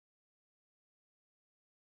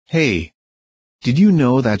Hey! Did you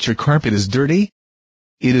know that your carpet is dirty?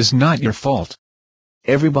 It is not your fault.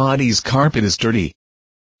 Everybody's carpet is dirty.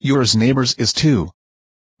 Yours neighbor's is too.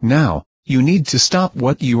 Now, you need to stop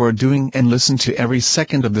what you are doing and listen to every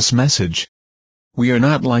second of this message. We are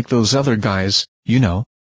not like those other guys, you know.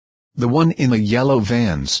 The one in the yellow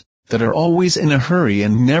vans, that are always in a hurry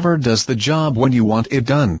and never does the job when you want it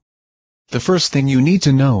done. The first thing you need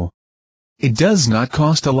to know. It does not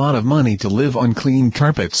cost a lot of money to live on clean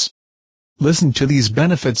carpets. Listen to these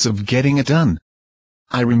benefits of getting it done.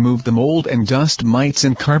 I remove the mold and dust mites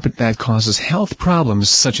in carpet that causes health problems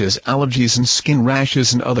such as allergies and skin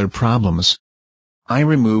rashes and other problems. I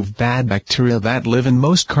remove bad bacteria that live in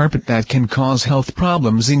most carpet that can cause health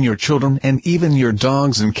problems in your children and even your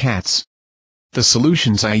dogs and cats. The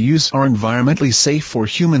solutions I use are environmentally safe for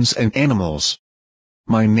humans and animals.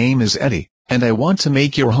 My name is Eddie, and I want to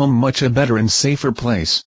make your home much a better and safer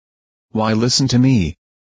place. Why listen to me?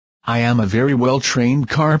 I am a very well-trained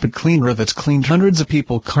carpet cleaner that's cleaned hundreds of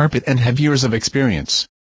people's carpet and have years of experience.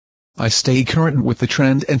 I stay current with the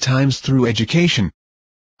trend and times through education.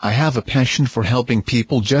 I have a passion for helping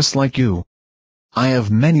people just like you. I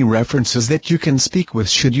have many references that you can speak with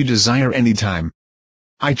should you desire anytime.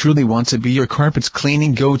 I truly want to be your carpets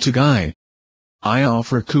cleaning go-to guy. I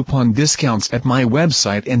offer coupon discounts at my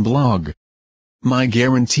website and blog. My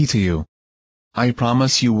guarantee to you. I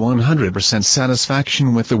promise you 100%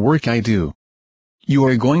 satisfaction with the work I do. You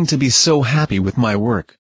are going to be so happy with my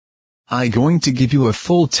work. I'm going to give you a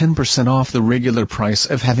full 10% off the regular price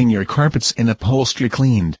of having your carpets and upholstery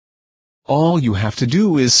cleaned. All you have to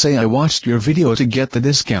do is say I watched your video to get the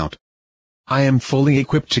discount. I am fully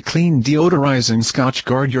equipped to clean, deodorize and Scotch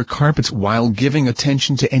guard your carpets while giving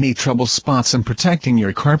attention to any trouble spots and protecting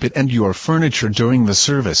your carpet and your furniture during the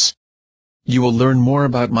service. You will learn more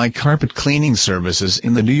about my carpet cleaning services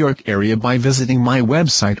in the New York area by visiting my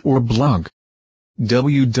website or blog.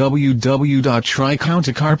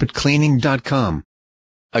 www.tricountercarpetcleaning.com.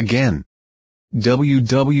 Again.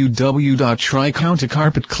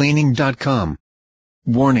 www.tricountercarpetcleaning.com.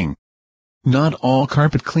 Warning. Not all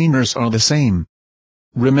carpet cleaners are the same.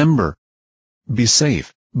 Remember. Be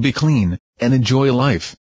safe, be clean, and enjoy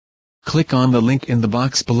life. Click on the link in the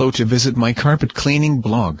box below to visit my carpet cleaning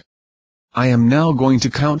blog. I am now going to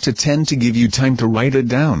count to 10 to give you time to write it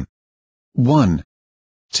down. 1,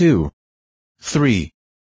 2, 3,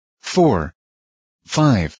 4,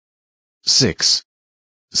 5, 6,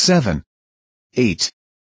 7, 8,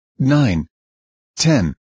 9,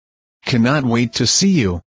 10. Cannot wait to see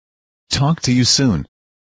you. Talk to you soon.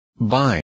 Bye.